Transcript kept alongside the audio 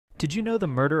Did you know the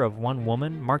murder of one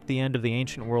woman marked the end of the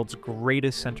ancient world's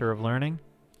greatest center of learning?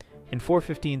 In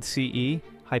 415 CE,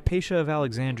 Hypatia of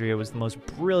Alexandria was the most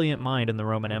brilliant mind in the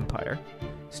Roman Empire.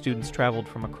 Students traveled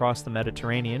from across the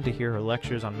Mediterranean to hear her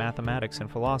lectures on mathematics and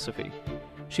philosophy.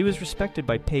 She was respected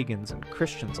by pagans and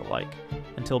Christians alike,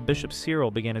 until Bishop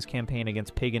Cyril began his campaign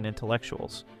against pagan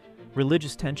intellectuals.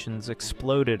 Religious tensions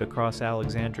exploded across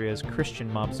Alexandria as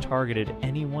Christian mobs targeted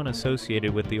anyone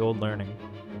associated with the old learning.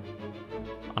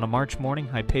 On a March morning,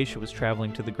 Hypatia was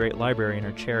traveling to the Great Library in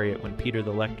her chariot when Peter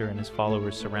the Lector and his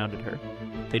followers surrounded her.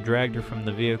 They dragged her from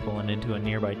the vehicle and into a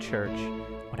nearby church.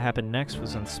 What happened next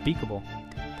was unspeakable.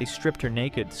 They stripped her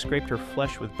naked, scraped her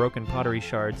flesh with broken pottery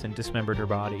shards, and dismembered her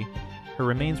body. Her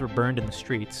remains were burned in the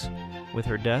streets. With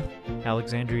her death,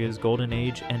 Alexandria's golden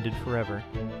age ended forever.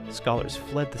 Scholars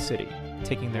fled the city,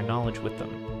 taking their knowledge with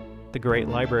them. The Great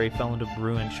Library fell into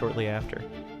ruin shortly after.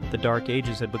 The Dark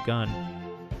Ages had begun,